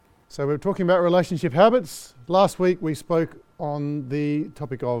So we're talking about relationship habits. Last week we spoke on the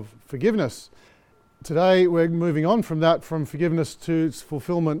topic of forgiveness. Today we're moving on from that, from forgiveness to its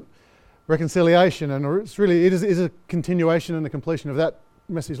fulfillment, reconciliation, and it is a continuation and a completion of that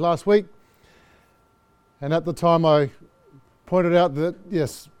message last week. And at the time I pointed out that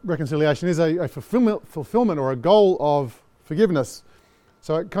yes, reconciliation is a fulfillment or a goal of forgiveness.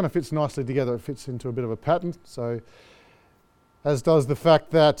 So it kind of fits nicely together. It fits into a bit of a pattern. So as does the fact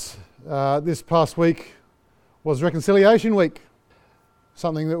that this past week was Reconciliation Week,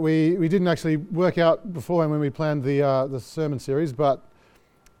 something that we didn't actually work out before when we planned the sermon series, but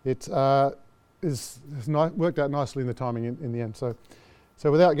it has worked out nicely in the timing in the end. So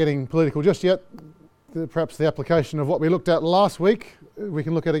without getting political just yet, perhaps the application of what we looked at last week, we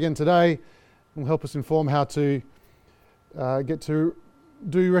can look at again today, and will help us inform how to get to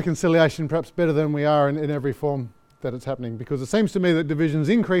do reconciliation perhaps better than we are in every form that it's happening, because it seems to me that division's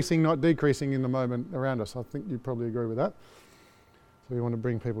increasing, not decreasing in the moment around us. I think you probably agree with that. So we want to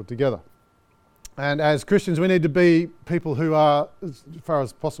bring people together. And as Christians, we need to be people who are, as far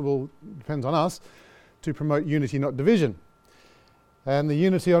as possible, depends on us, to promote unity, not division. And the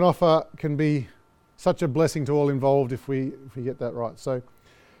unity on offer can be such a blessing to all involved if we get that right. So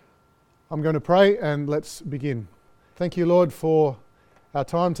I'm going to pray and let's begin. Thank you, Lord, for our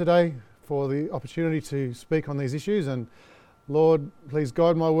time today, for the opportunity to speak on these issues. And Lord, please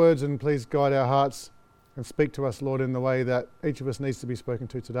guide my words and please guide our hearts and speak to us, Lord, in the way that each of us needs to be spoken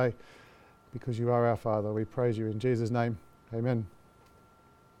to today, because you are our Father. We praise you in Jesus' name. Amen.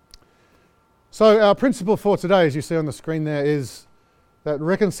 So our principle for today, as you see on the screen there, is that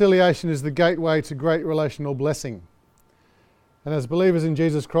reconciliation is the gateway to great relational blessing. And as believers in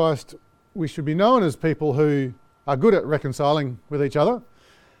Jesus Christ, we should be known as people who are good at reconciling with each other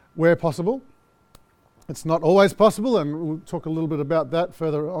where possible. It's not always possible, and we'll talk a little bit about that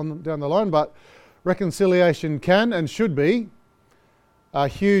further on down the line, but reconciliation can and should be a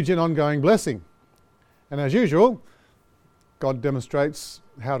huge and ongoing blessing. And as usual, God demonstrates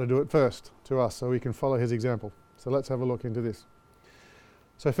how to do it first to us so we can follow his example. So let's have a look into this.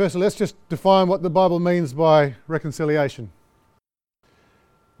 So firstly, let's just define what the Bible means by reconciliation.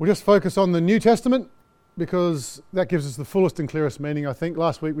 We'll just focus on the New Testament, because that gives us the fullest and clearest meaning, I think.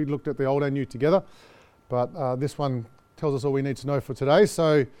 Last week we looked at the Old and New together, but this one tells us all we need to know for today.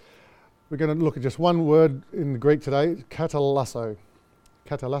 So we're going to look at just one word in the Greek today, katalasso.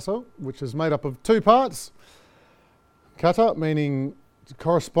 Katalasso, which is made up of two parts. Kata, meaning to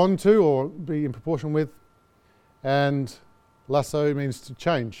correspond to or be in proportion with, and lasso means to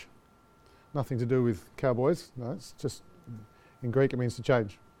change. Nothing to do with cowboys. No, it's just, in Greek it means to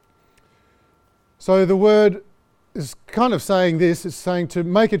change. So the word is kind of saying this, it's saying to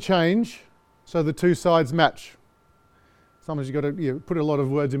make a change so the two sides match. Sometimes you've got to put a lot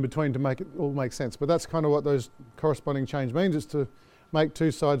of words in between to make it all make sense, but that's kind of what those corresponding change means, is to make two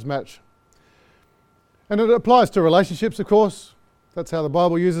sides match. And it applies to relationships, of course. That's how the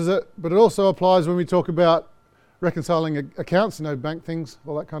Bible uses it, but it also applies when we talk about reconciling accounts, bank things,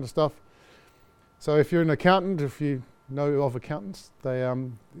 all that kind of stuff. So if you're an accountant, if you know of accountants,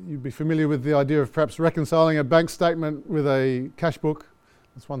 you'd be familiar with the idea of perhaps reconciling a bank statement with a cash book.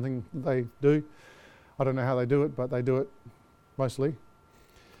 That's one thing they do. I don't know how they do it, but they do it mostly.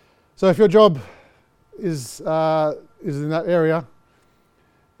 So if your job is in that area,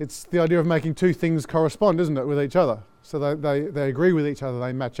 it's the idea of making two things correspond, isn't it, with each other? So they agree with each other,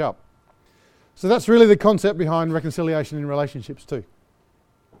 they match up. So that's really the concept behind reconciliation in relationships too.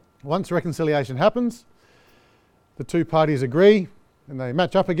 Once reconciliation happens, the two parties agree and they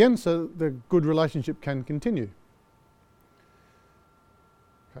match up again, so the good relationship can continue.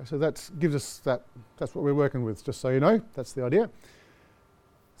 Okay, so that gives us that's what we're working with, just so you know, that's the idea.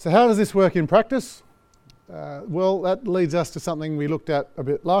 So how does this work in practice? Well, that leads us to something we looked at a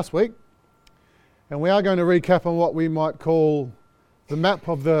bit last week, and we are going to recap on what we might call the map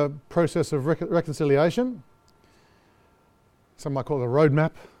of the process of reconciliation. Some might call it a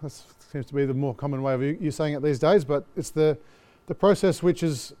roadmap. That seems to be the more common way of you saying it these days, but it's the process which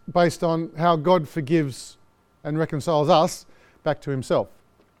is based on how God forgives and reconciles us back to himself.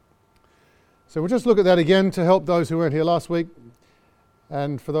 So we'll just look at that again to help those who weren't here last week,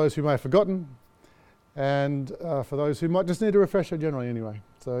 and for those who may have forgotten, and for those who might just need a refresher generally anyway.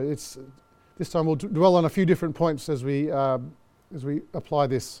 So this time we'll dwell on a few different points as we apply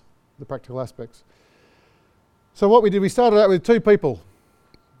the practical aspects. So what we did, we started out with two people.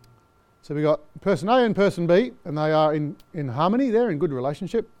 So we got person A and person B, and they are in harmony there, in good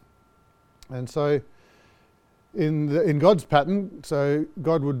relationship. And so in God's pattern, so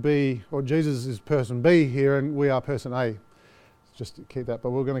God would be, or Jesus is person B here, and we are person A. just to keep that.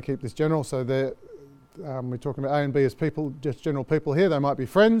 But we're going to keep this general. So we're talking about A and B as people, just general people here. They might be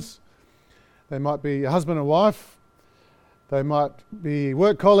friends. They might be a husband and wife. They might be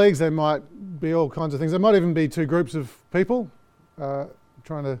work colleagues. They might be all kinds of things. They might even be two groups of people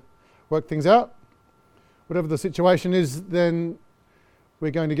trying to work things out. Whatever the situation is, then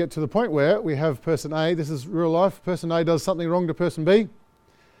we're going to get to the point where we have person A. This is real life. Person A does something wrong to person B,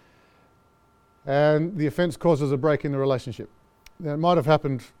 and the offence causes a break in the relationship. Now, it might have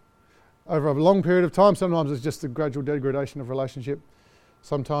happened over a long period of time. Sometimes it's just a gradual degradation of relationship.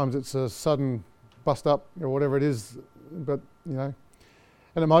 Sometimes it's a sudden bust up or whatever it is. But, and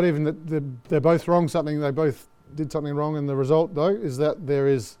it might even that they're both wrong, they both did something wrong, and the result, though, is that there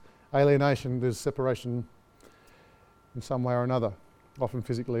is alienation, there's separation in some way or another, often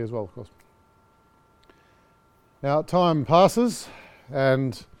physically as well, of course. Now, time passes,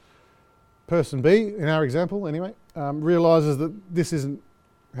 and person B, in our example anyway, realises that this isn't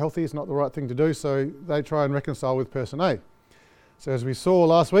healthy, it's not the right thing to do, so they try and reconcile with person A. So as we saw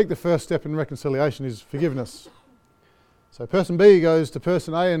last week, the first step in reconciliation is forgiveness. So person B goes to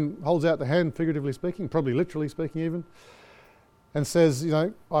person A and holds out the hand, figuratively speaking, probably literally speaking even, and says,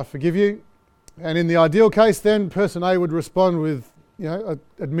 I forgive you. And in the ideal case, then person A would respond with,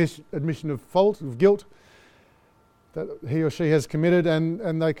 admission of fault, of guilt that he or she has committed,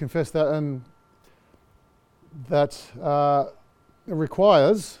 and they confess that, and that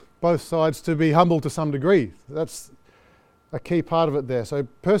requires both sides to be humble to some degree. That's a key part of it there. So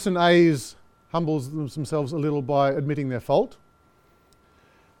person A humbles themselves a little by admitting their fault.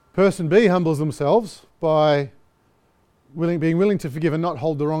 Person B humbles themselves by being willing to forgive and not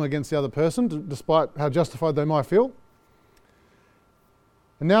hold the wrong against the other person, despite how justified they might feel.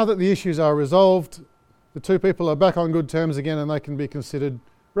 And now that the issues are resolved, the two people are back on good terms again, and they can be considered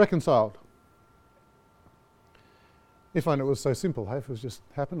reconciled. If only it was so simple, if it was just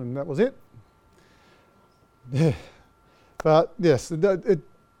happened and that was it. But yes, now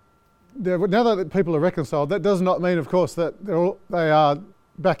that people are reconciled, that does not mean, of course, that they are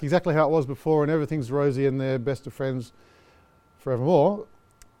back exactly how it was before and everything's rosy and they're best of friends forevermore.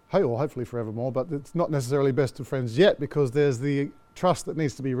 Hopefully forevermore, but it's not necessarily best of friends yet, because there's the trust that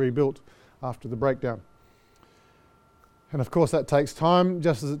needs to be rebuilt after the breakdown. And of course that takes time,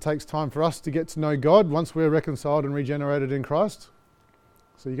 just as it takes time for us to get to know God once we're reconciled and regenerated in Christ.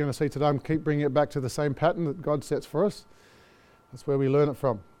 So you're going to see today, I'm keep bringing it back to the same pattern that God sets for us. That's where we learn it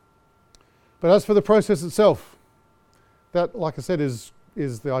from. But as for the process itself, that, like I said, is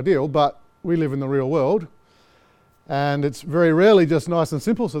the ideal, but we live in the real world, and it's very rarely just nice and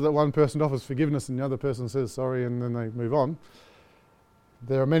simple so that one person offers forgiveness and the other person says sorry and then they move on.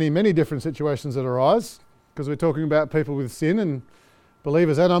 There are many, many different situations that arise, because we're talking about people with sin, and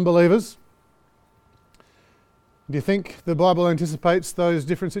believers and unbelievers. Do you think the Bible anticipates those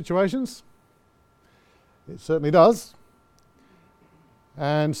different situations? It certainly does.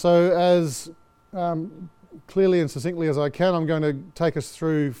 And so as clearly and succinctly as I can, I'm going to take us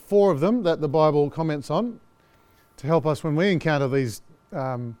through 4 of them that the Bible comments on to help us when we encounter these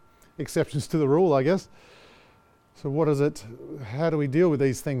exceptions to the rule, I guess. So what is it? How do we deal with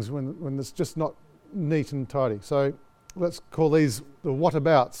these things when it's just not neat and tidy? So let's call these the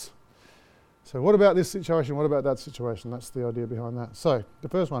whatabouts. So what about this situation? What about that situation? That's the idea behind that. So the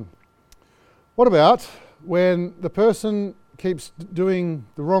first one. What about when the person keeps doing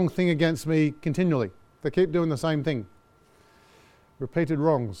the wrong thing against me continually? They keep doing the same thing. Repeated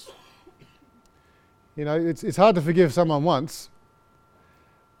wrongs. It's hard to forgive someone once.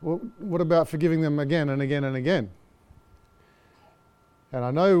 Well, what about forgiving them again and again and again? And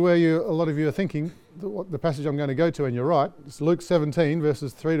I know where a lot of you are thinking, the passage I'm going to go to, and you're right. It's Luke 17,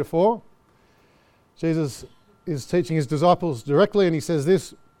 verses 3 to 4. Jesus is teaching his disciples directly, and he says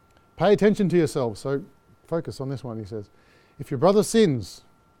this: pay attention to yourselves. So focus on this one, he says. If your brother sins,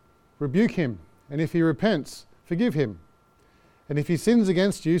 rebuke him, and if he repents, forgive him. And if he sins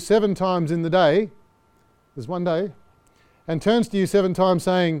against you 7 times in the day, there's one day, and turns to you 7 times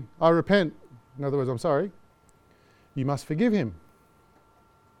saying, I repent, in other words, I'm sorry, you must forgive him.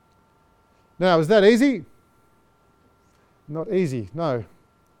 Now, is that easy? Not easy, no.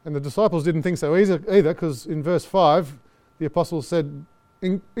 And the disciples didn't think so either, because in verse 5, the apostles said,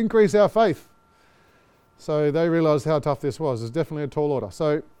 increase our faith. So they realised how tough this was. It's definitely a tall order.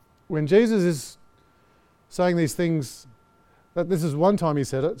 So when Jesus is saying these things, that this is one time he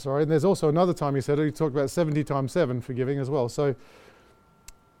said it, and there's also another time he said it. He talked about 70 times 7 forgiving as well. So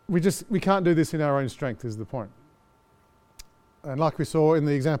we can't do this in our own strength, is the point. And like we saw in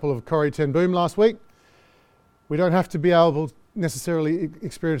the example of Corrie ten Boom last week, we don't have to be able to necessarily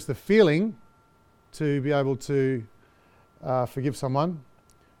experience the feeling to be able to forgive someone.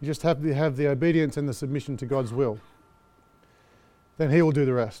 You just have to have the obedience and the submission to God's will. Then He will do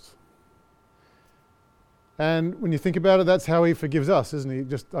the rest. And when you think about it, that's how He forgives us, isn't He?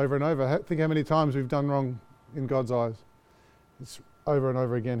 Just over and over. Think how many times we've done wrong in God's eyes. It's over and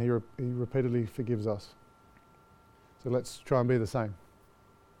over again, He repeatedly forgives us. So let's try and be the same.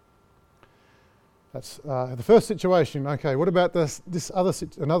 That's the first situation. Okay, what about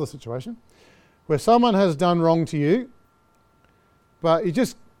another situation where someone has done wrong to you, but you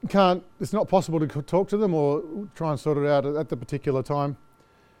just can't, it's not possible to talk to them or try and sort it out at the particular time.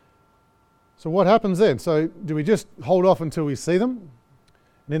 So what happens then? So do we just hold off until we see them?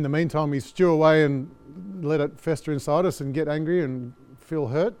 And in the meantime, we stew away and let it fester inside us and get angry and feel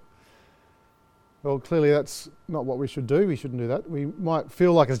hurt? Well, clearly that's not what we should do. We shouldn't do that. We might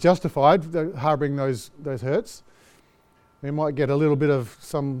feel like it's justified harbouring those hurts. We might get a little bit of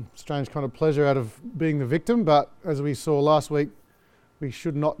some strange kind of pleasure out of being the victim, but as we saw last week, we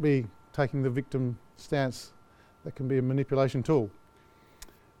should not be taking the victim stance. That can be a manipulation tool.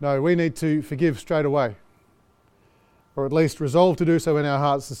 No, we need to forgive straight away, or at least resolve to do so in our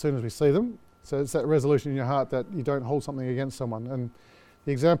hearts as soon as we see them. So it's that resolution in your heart that you don't hold something against someone. And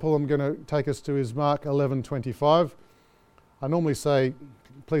the example I'm going to take us to is Mark 11:25. I normally say,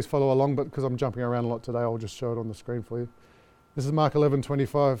 please follow along, but because I'm jumping around a lot today, I'll just show it on the screen for you. This is Mark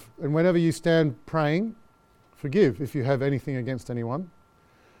 11:25. And whenever you stand praying, forgive if you have anything against anyone,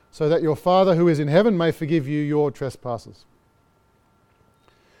 so that your Father who is in heaven may forgive you your trespasses.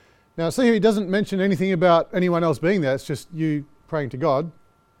 Now, see, He doesn't mention anything about anyone else being there. It's just you praying to God.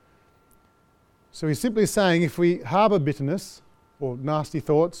 So He's simply saying if we harbour bitterness or nasty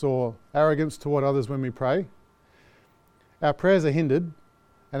thoughts or arrogance toward others when we pray, our prayers are hindered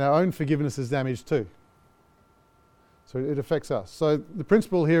and our own forgiveness is damaged too. So it affects us. So the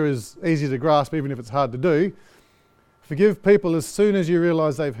principle here is easy to grasp, even if it's hard to do. Forgive people as soon as you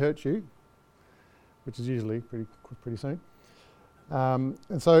realise they've hurt you, which is usually pretty soon.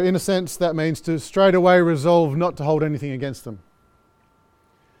 And so in a sense that means to straight away resolve not to hold anything against them.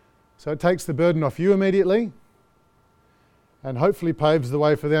 So it takes the burden off you immediately and hopefully paves the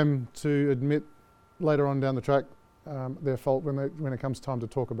way for them to admit later on down the track their fault when it comes time to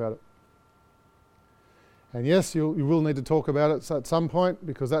talk about it. And yes, you will need to talk about it at some point,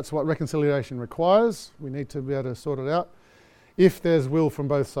 because that's what reconciliation requires. We need to be able to sort it out if there's will from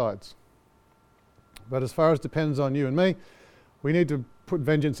both sides. But as far as depends on you and me, we need to put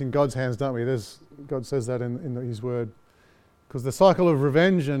vengeance in God's hands, don't we? God says that in His Word. Because the cycle of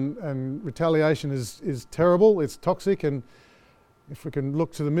revenge and retaliation is terrible, it's toxic, and if we can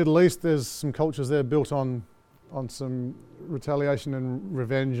look to the Middle East, there's some cultures there built on some retaliation and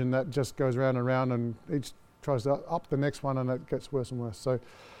revenge, and that just goes round and round, and each tries to up the next one, and it gets worse and worse. So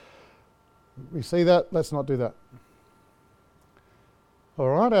we see that, let's not do that. All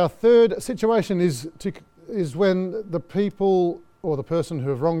right, our third situation is when the people or the person who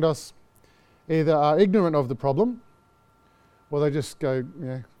have wronged us either are ignorant of the problem, or they just go,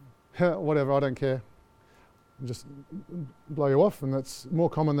 yeah, whatever, I don't care, and just blow you off. And that's more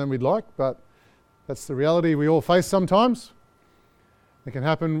common than we'd like, but that's the reality we all face sometimes. It can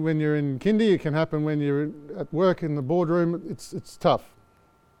happen when you're in kindy, it can happen when you're at work in the boardroom. It's tough.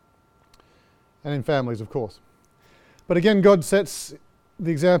 And in families, of course. But again, God sets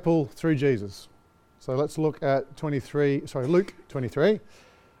the example through Jesus. So let's look at Luke 23,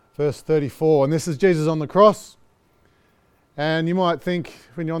 verse 34. And this is Jesus on the cross. And you might think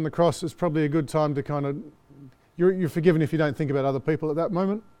when you're on the cross, it's probably a good time to you're forgiven if you don't think about other people at that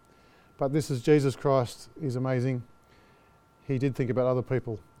moment. But this is Jesus Christ. He's amazing. He did think about other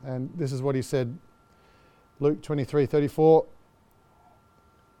people. And this is what He said. Luke 23:34.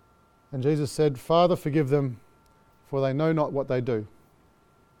 And Jesus said, Father, forgive them, for they know not what they do.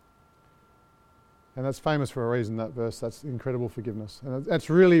 And that's famous for a reason, that verse. That's incredible forgiveness. And that's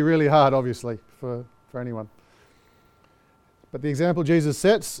really, really hard, obviously, for anyone. But the example Jesus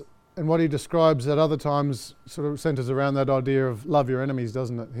sets and what He describes at other times sort of centres around that idea of love your enemies,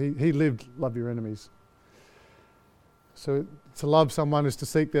 doesn't it? He lived love your enemies. So to love someone is to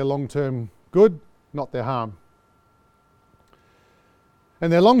seek their long-term good, not their harm.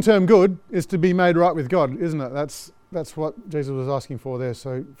 And their long-term good is to be made right with God, isn't it? That's what Jesus was asking for there.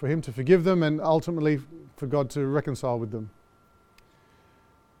 So for Him to forgive them and ultimately for God to reconcile with them.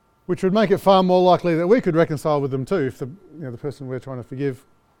 Which would make it far more likely that we could reconcile with them too, if the person we're trying to forgive,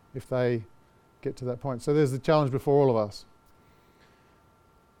 if they get to that point. So there's the challenge before all of us.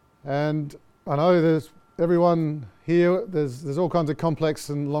 And I know there's everyone here, there's all kinds of complex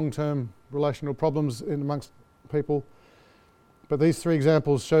and long-term relational problems in amongst people. But these three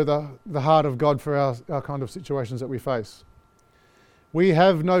examples show the heart of God for our kind of situations that we face. We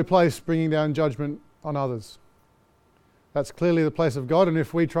have no place bringing down judgment on others. That's clearly the place of God, and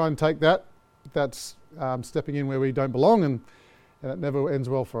if we try and take that, that's stepping in where we don't belong, and it never ends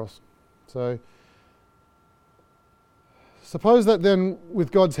well for us. So suppose that then,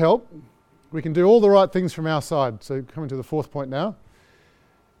 with God's help, we can do all the right things from our side. So coming to the fourth point now.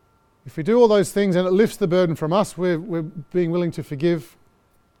 If we do all those things and it lifts the burden from us, we're being willing to forgive,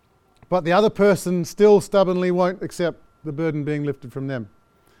 but the other person still stubbornly won't accept the burden being lifted from them.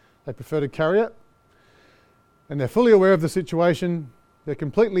 They prefer to carry it, and they're fully aware of the situation. They're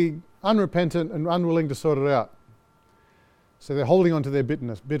completely unrepentant and unwilling to sort it out. So they're holding on to their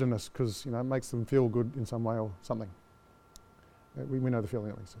bitterness because it makes them feel good in some way or something. We know the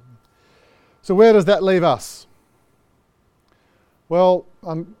feeling at least. So where does that leave us? Well,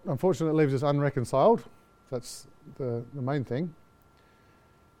 unfortunately, it leaves us unreconciled. That's the main thing.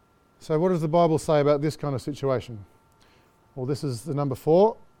 So what does the Bible say about this kind of situation? Well, this is the number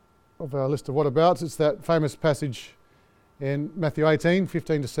 4 of our list of whatabouts. It's that famous passage in Matthew 18,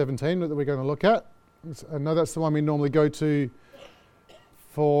 15 to 17 that we're going to look at. I know that's the one we normally go to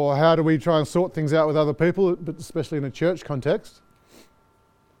for how do we try and sort things out with other people, but especially in a church context.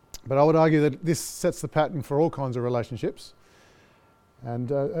 But I would argue that this sets the pattern for all kinds of relationships.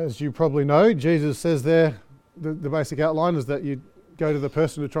 And as you probably know, Jesus says there, the basic outline is that you go to the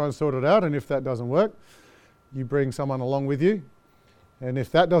person to try and sort it out, and if that doesn't work, you bring someone along with you. And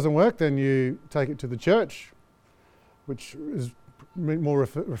if that doesn't work, then you take it to the church, which is more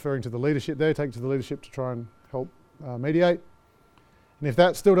referring to the leadership there. Take it to the leadership to try and help mediate. And if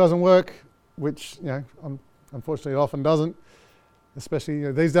that still doesn't work, which unfortunately it often doesn't,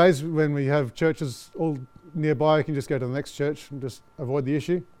 especially these days when we have churches all nearby, you can just go to the next church and just avoid the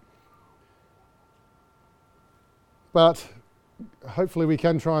issue. But hopefully we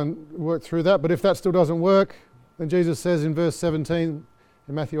can try and work through that. But if that still doesn't work, then Jesus says in verse 17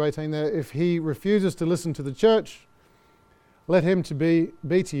 in Matthew 18 there, if he refuses to listen to the church, let him be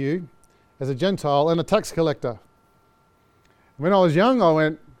to you as a Gentile and a tax collector. When I was young, I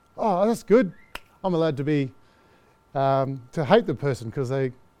went, oh, that's good. I'm allowed to to hate the person because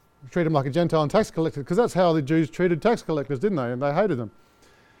they treat him like a Gentile and tax collector, because that's how the Jews treated tax collectors, didn't they? And they hated them.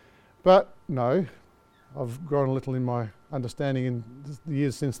 But no, I've grown a little in my understanding in the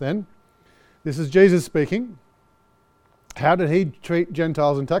years since then. This is Jesus speaking. How did he treat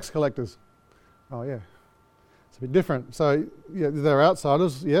Gentiles and tax collectors? Oh yeah, it's a bit different. So yeah, they're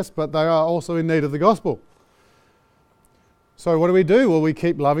outsiders, yes, but they are also in need of the gospel. So what do? Well, we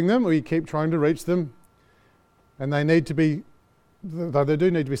keep loving them, we keep trying to reach them, and they do need to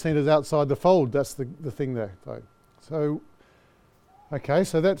be seen as outside the fold. That's the thing there. So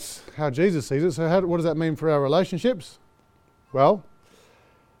that's how Jesus sees it. So what does that mean for our relationships? Well,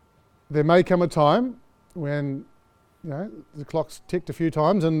 there may come a time when the clock's ticked a few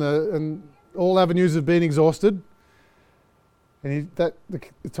times and all avenues have been exhausted, and the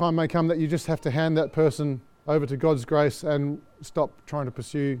time may come that you just have to hand that person over to God's grace and stop trying to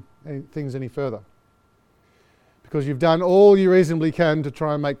pursue things any further, because you've done all you reasonably can to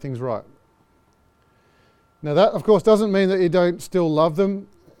try and make things right. Now that, of course, doesn't mean that you don't still love them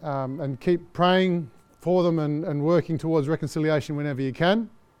and keep praying for them and working towards reconciliation whenever you can.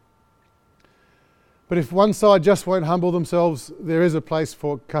 But if one side just won't humble themselves, there is a place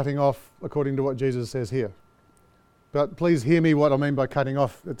for cutting off, according to what Jesus says here. But please hear me what I mean by cutting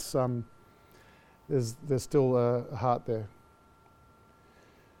off. It's there's still a heart there.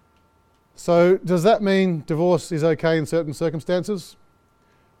 So does that mean divorce is okay in certain circumstances?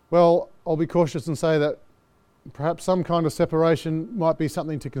 Well, I'll be cautious and say that perhaps some kind of separation might be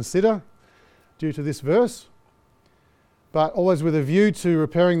something to consider due to this verse, but always with a view to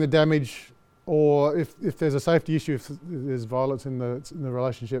repairing the damage, or if there's a safety issue, if there's violence in the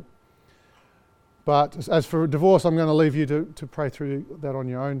relationship. But as for divorce, I'm going to leave you to pray through that on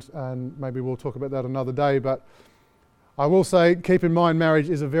your own, and maybe we'll talk about that another day. But I will say, keep in mind, marriage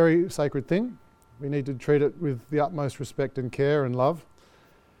is a very sacred thing. We need to treat it with the utmost respect and care and love,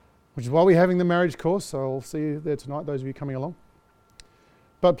 which is why we're having the marriage course. So I'll see you there tonight, those of you coming along.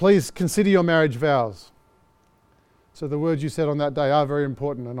 But please consider your marriage vows. So the words you said on that day are very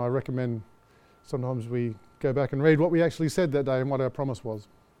important, and I recommend sometimes we go back and read what we actually said that day and what our promise was.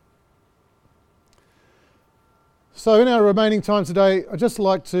 So in our remaining time today, I'd just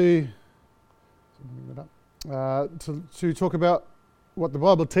like to talk about what the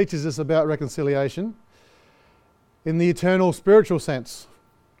Bible teaches us about reconciliation in the eternal spiritual sense,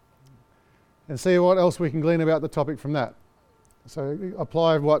 and see what else we can glean about the topic from that. So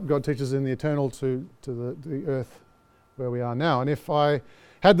apply what God teaches in the eternal to the earth where we are now. And if I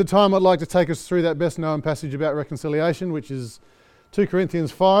had the time, I'd like to take us through that best known passage about reconciliation, which is 2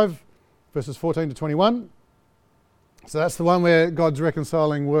 Corinthians 5, verses 14 to 21. So that's the one where God's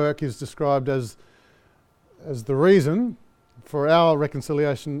reconciling work is described as the reason for our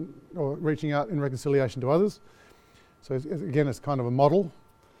reconciliation or reaching out in reconciliation to others. So again, it's kind of a model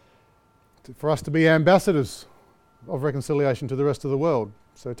for us to be ambassadors of reconciliation to the rest of the world.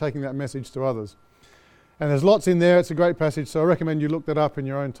 So taking that message to others. And there's lots in there. It's a great passage. So I recommend you look that up in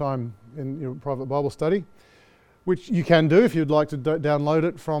your own time in your private Bible study, which you can do if you'd like to download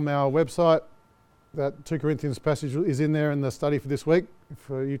it from our website. That 2 Corinthians passage is in there in the study for this week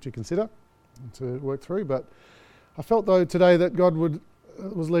for you to consider and to work through. But I felt though today that God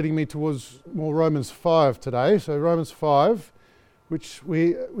was leading me towards more Romans 5 today. So Romans 5, which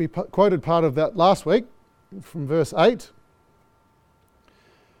we quoted part of that last week from verse 8,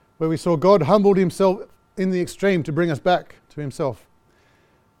 where we saw God humbled himself in the extreme to bring us back to himself.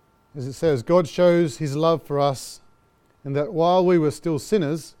 As it says, God shows his love for us in that while we were still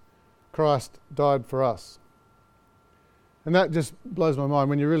sinners, Christ died for us. And that just blows my mind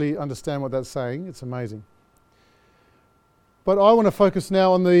when you really understand what that's saying. It's amazing. But I want to focus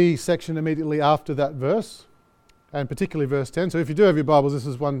now on the section immediately after that verse, and particularly verse 10. So if you do have your Bibles, this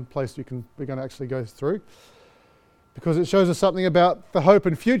is one place we're going to actually go through, because it shows us something about the hope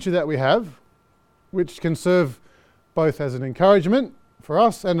and future that we have, which can serve both as an encouragement for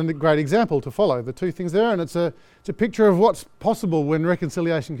us and a great example to follow. The two things there, and it's a picture of what's possible when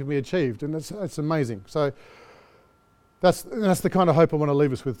reconciliation can be achieved, and it's amazing. So that's the kind of hope I want to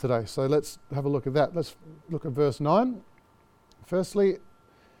leave us with today. So let's have a look at that. Let's look at verse 9. Firstly,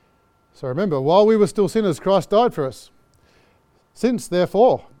 so remember, while we were still sinners, Christ died for us. Since,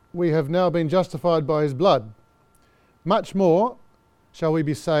 therefore, we have now been justified by his blood, much more shall we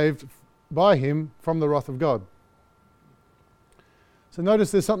be saved by him from the wrath of God. So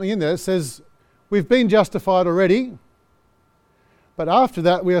notice there's something in there. It says, we've been justified already, but after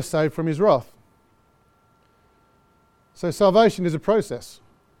that we are saved from his wrath. So salvation is a process.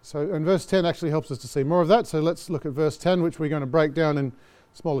 So, and verse 10 actually helps us to see more of that. So let's look at verse 10, which we're going to break down in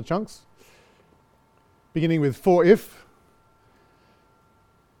smaller chunks, beginning with for if.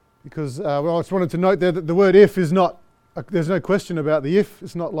 Because I just wanted to note there that the word if is not, there's no question about the if.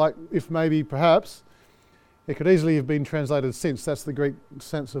 It's not like if, maybe, perhaps. It could easily have been translated since. That's the Greek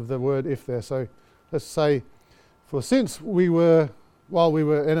sense of the word if there. So let's say, for since while we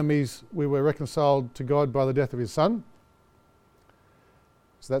were enemies, we were reconciled to God by the death of his Son.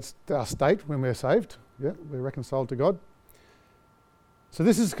 So that's our state when we're saved. Yeah, we're reconciled to God. So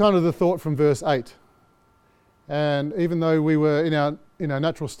this is kind of the thought from verse 8. And even though we were in our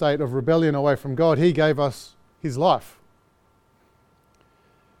natural state of rebellion away from God, he gave us his life.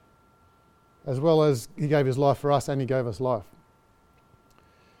 As well as he gave his life for us, and he gave us life.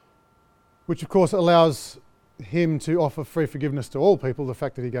 Which of course allows him to offer free forgiveness to all people, the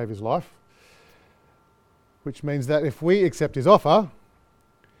fact that he gave his life. Which means that if we accept his offer,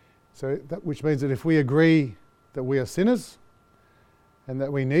 which means that if we agree that we are sinners and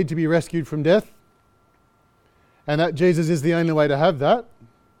that we need to be rescued from death, and that Jesus is the only way to have that,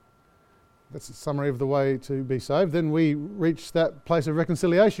 that's a summary of the way to be saved, then we reach that place of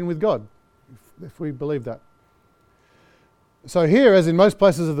reconciliation with God, if we believe that. So here, as in most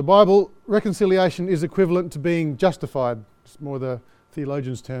places of the Bible, reconciliation is equivalent to being justified. It's more the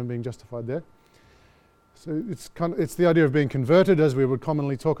theologian's term, being justified there. So it's the idea of being converted, as we would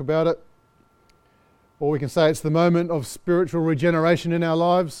commonly talk about it. Or we can say it's the moment of spiritual regeneration in our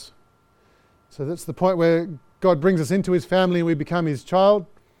lives. So that's the point where God brings us into his family and we become his child,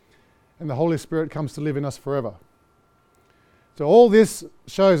 and the Holy Spirit comes to live in us forever. So all this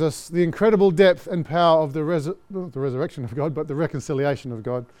shows us the incredible depth and power of not the resurrection of God, but the reconciliation of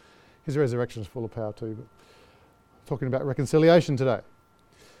God. His resurrection is full of power too, but I'm talking about reconciliation today.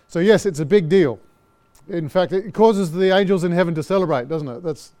 So yes, it's a big deal. In fact, it causes the angels in heaven to celebrate, doesn't it?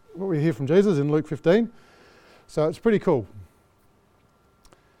 That's what we hear from Jesus in Luke 15. So it's pretty cool.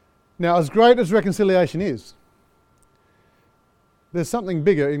 Now, as great as reconciliation is, there's something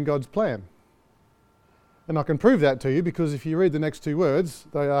bigger in God's plan. And I can prove that to you because if you read the next two words,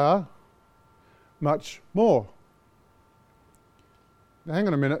 they are much more. Now hang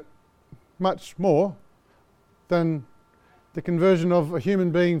on a minute. Much more than the conversion of a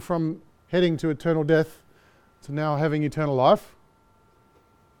human being from heading to eternal death to now having eternal life.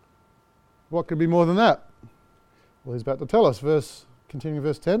 What could be more than that? Well, he's about to tell us. Continuing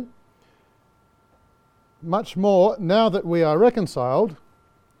verse 10. Much more, now that we are reconciled,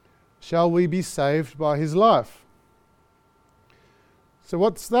 shall we be saved by his life. So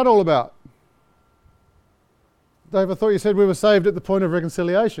what's that all about? Dave, I thought you said we were saved at the point of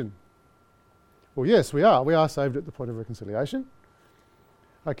reconciliation. Well, yes, we are. We are saved at the point of reconciliation.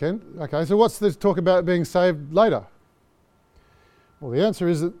 Okay, so what's this talk about being saved later? Well, the answer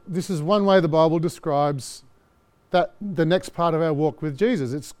is that this is one way the Bible describes that the next part of our walk with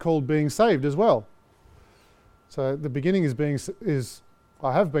Jesus. It's called being saved as well. So the beginning is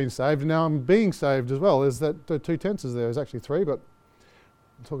I have been saved, and now I'm being saved as well. There's the two tenses there. There's actually three, but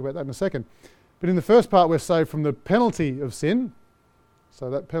we'll talk about that in a second. But in the first part, we're saved from the penalty of sin. So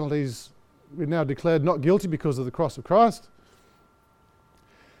that penalty's, we're now declared not guilty because of the cross of Christ.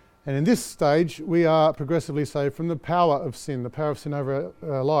 And in this stage, we are progressively saved from the power of sin over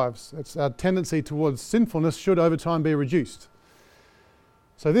our lives. It's our tendency towards sinfulness should over time be reduced.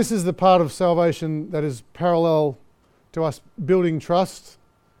 So this is the part of salvation that is parallel to us building trust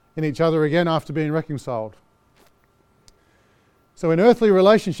in each other again after being reconciled. So in earthly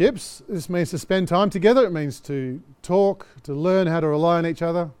relationships, this means to spend time together. It means to talk, to learn how to rely on each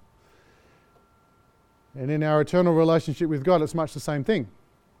other. And in our eternal relationship with God, it's much the same thing.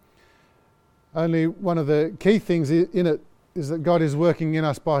 Only one of the key things in it is that God is working in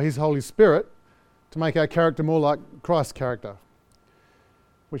us by His Holy Spirit to make our character more like Christ's character,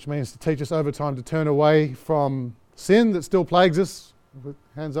 which means to teach us over time to turn away from sin that still plagues us.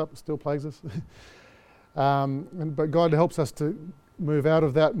 Hands up, it still plagues us. But God helps us to move out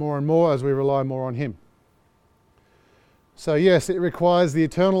of that more and more as we rely more on Him. So yes, it requires the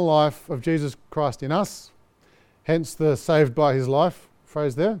eternal life of Jesus Christ in us, hence the saved by His life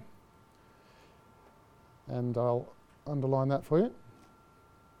phrase there. And I'll underline that for you.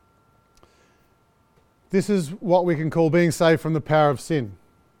 This is what we can call being saved from the power of sin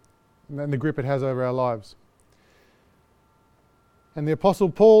and the grip it has over our lives. And the Apostle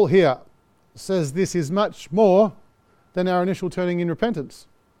Paul here says this is much more than our initial turning in repentance.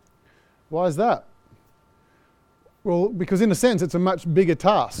 Why is that? Well, because in a sense it's a much bigger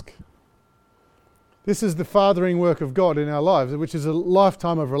task. This is the fathering work of God in our lives, which is a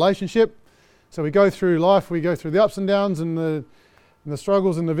lifetime of relationship. So we go through life, we go through the ups and downs and the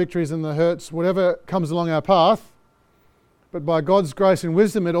struggles and the victories and the hurts, whatever comes along our path. But by God's grace and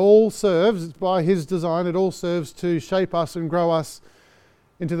wisdom, it all serves, by His design, it all serves to shape us and grow us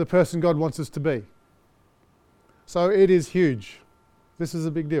into the person God wants us to be. So it is huge. This is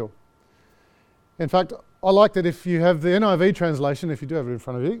a big deal. In fact, I like that if you have the NIV translation, if you do have it in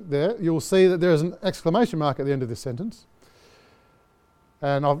front of you there, you'll see that there is an exclamation mark at the end of this sentence.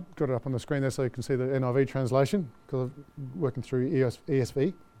 And I've got it up on the screen there so you can see the NIV translation, because I'm working through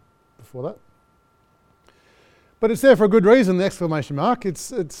ESV before that. But it's there for a good reason, the exclamation mark.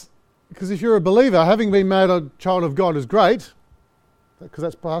 It's because if you're a believer, having been made a child of God is great, because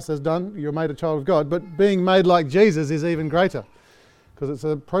that's past, that's done, you're made a child of God. But being made like Jesus is even greater, because it's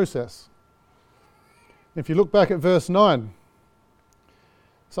a process. If you look back at verse 9,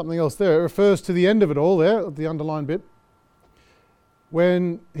 something else there, it refers to the end of it all there, the underlined bit.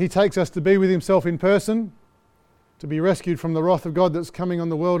 When He takes us to be with Himself in person, to be rescued from the wrath of God that's coming on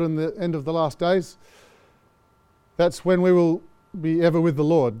the world in the end of the last days, that's when we will be ever with the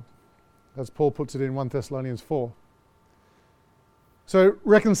Lord, as Paul puts it in 1 Thessalonians 4. So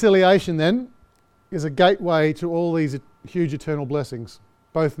reconciliation then is a gateway to all these huge eternal blessings,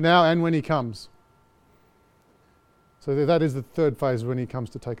 both now and when He comes. So that is the third phase when He comes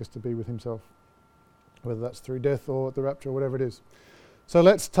to take us to be with Himself, whether that's through death or at the rapture or whatever it is. So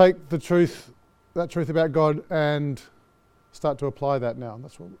let's take that truth about God and start to apply that now.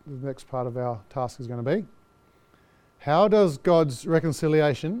 That's what the next part of our task is going to be. How does God's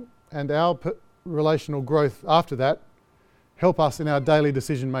reconciliation and our relational growth after that help us in our daily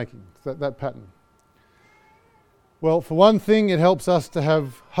decision making, that pattern? Well, for one thing, it helps us to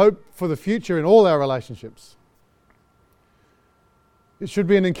have hope for the future in all our relationships. It should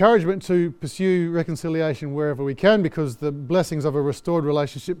be an encouragement to pursue reconciliation wherever we can, because the blessings of a restored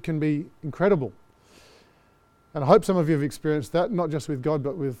relationship can be incredible. And I hope some of you have experienced that, not just with God,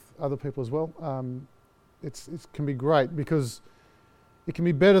 but with other people as well. It can be great, because it can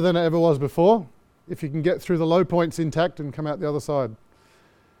be better than it ever was before if you can get through the low points intact and come out the other side.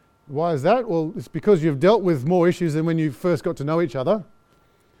 Why is that? Well, it's because you've dealt with more issues than when you first got to know each other.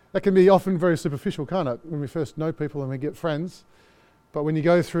 That can be often very superficial, can't it? When we first know people and we get friends. But when you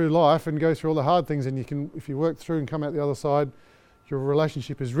go through life and go through all the hard things, and if you work through and come out the other side, your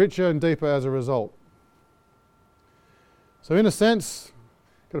relationship is richer and deeper as a result. So in a sense,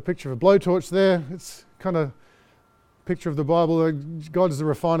 got a picture of a blowtorch there. It's kind of a picture of the Bible. God is the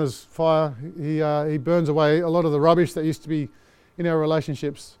refiner's fire. He burns away a lot of the rubbish that used to be in our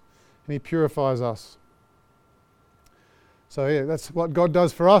relationships, and He purifies us. So yeah, that's what God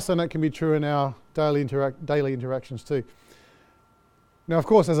does for us, and that can be true in our daily interactions too. Now, of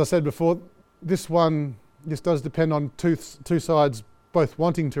course, as I said before, this does depend on two sides both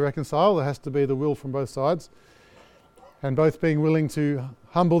wanting to reconcile. There has to be the will from both sides, and both being willing to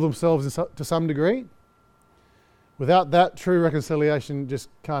humble themselves to some degree. Without that, true reconciliation just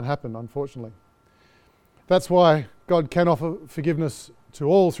can't happen, unfortunately. That's why God can offer forgiveness to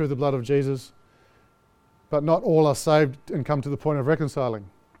all through the blood of Jesus, but not all are saved and come to the point of reconciling,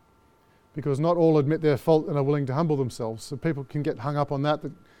 because not all admit their fault and are willing to humble themselves. So people can get hung up on that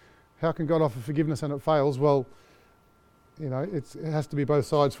how can God offer forgiveness and it fails? Well, it has to be both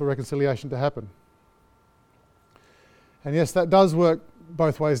sides for reconciliation to happen. And yes, that does work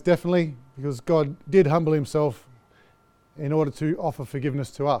both ways, definitely, because God did humble himself in order to offer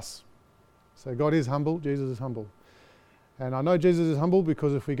forgiveness to us. So God is humble, Jesus is humble. And I know Jesus is humble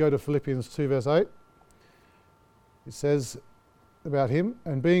because if we go to Philippians 2 verse 8, it says about him,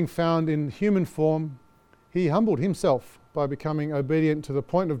 and being found in human form, he humbled himself by becoming obedient to the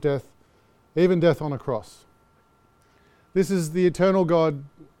point of death, even death on a cross. This is the eternal God,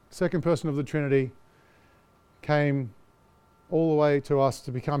 second person of the Trinity, came all the way to us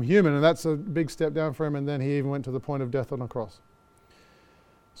to become human, and that's a big step down for him, and then he even went to the point of death on a cross.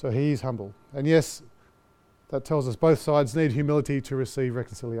 So he's humble. And yes, that tells us both sides need humility to receive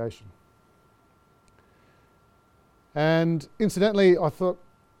reconciliation. And incidentally, I thought,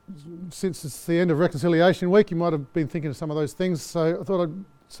 since it's the end of Reconciliation Week, you might have been thinking of some of those things, so I thought I'd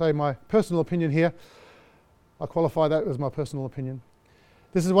say my personal opinion here. I qualify that as my personal opinion.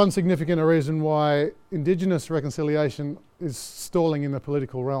 This is one significant reason why Indigenous reconciliation is stalling in the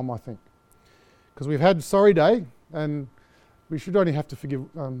political realm, I think. Because we've had Sorry Day, and we should only have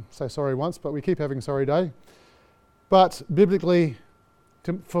to say sorry once, but we keep having Sorry Day. But biblically,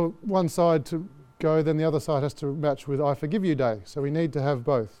 for one side to go, then the other side has to match with I Forgive You Day. So we need to have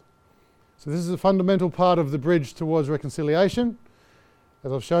both. So this is a fundamental part of the bridge towards reconciliation,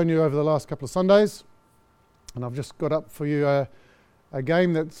 as I've shown you over the last couple of Sundays. And I've just got up for you a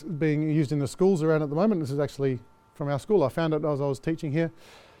game that's being used in the schools around at the moment. This is actually from our school. I found it as I was teaching here.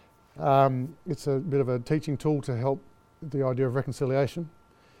 It's a bit of a teaching tool to help the idea of reconciliation.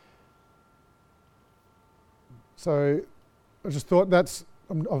 So I just thought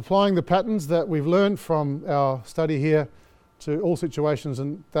I'm applying the patterns that we've learned from our study here to all situations,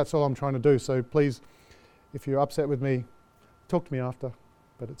 and that's all I'm trying to do. So please, if you're upset with me, talk to me after,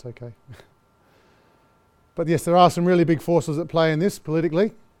 but it's okay. But yes, there are some really big forces at play in this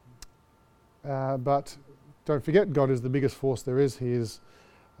politically, but don't forget, God is the biggest force there is. He is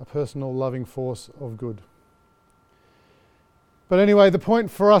a personal, loving force of good. But anyway, the point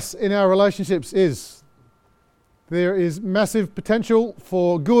for us in our relationships is there is massive potential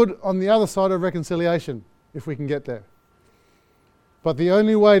for good on the other side of reconciliation, if we can get there. But the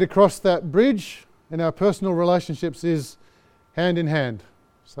only way to cross that bridge in our personal relationships is hand in hand.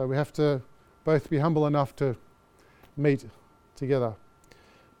 So we have to both be humble enough to meet together.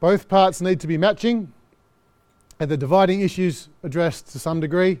 Both parts need to be matching, and the dividing issues addressed to some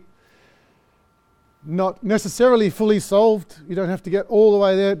degree. Not necessarily fully solved. You don't have to get all the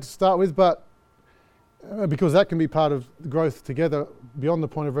way there to start with, but because that can be part of the growth together beyond the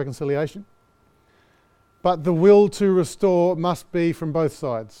point of reconciliation. But the will to restore must be from both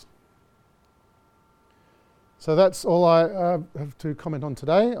sides. So that's all I have to comment on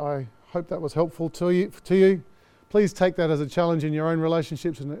today. I hope that was helpful to you. Please take that as a challenge in your own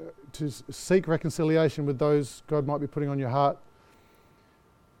relationships and to seek reconciliation with those God might be putting on your heart.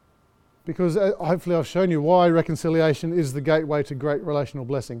 Because hopefully I've shown you why reconciliation is the gateway to great relational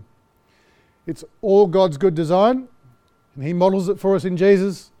blessing. It's all God's good design, and He models it for us in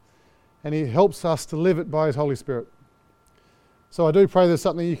Jesus, and He helps us to live it by His Holy Spirit. So I do pray there's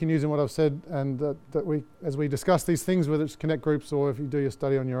something you can use in what I've said, and that we, as we discuss these things, whether it's connect groups or if you do your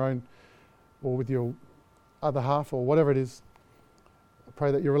study on your own or with your other half or whatever it is, I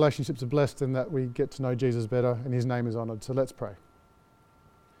pray that your relationships are blessed and that we get to know Jesus better and His name is honoured. So let's pray.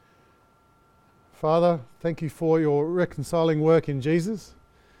 Father, thank you for your reconciling work in Jesus.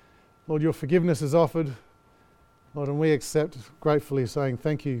 Lord, your forgiveness is offered, Lord, and we accept gratefully, saying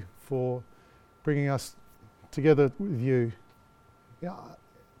thank you for bringing us together with you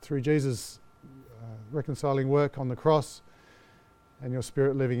through Jesus' reconciling work on the cross and your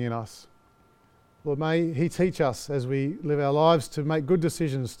Spirit living in us. Lord, may He teach us as we live our lives to make good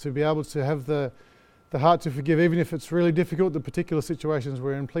decisions, to be able to have the heart to forgive, even if it's really difficult, the particular situations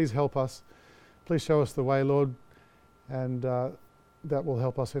we're in. Please help us. Please show us the way, Lord, and that will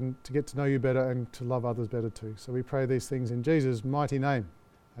help us to get to know you better and to love others better too. So we pray these things in Jesus' mighty name.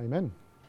 Amen.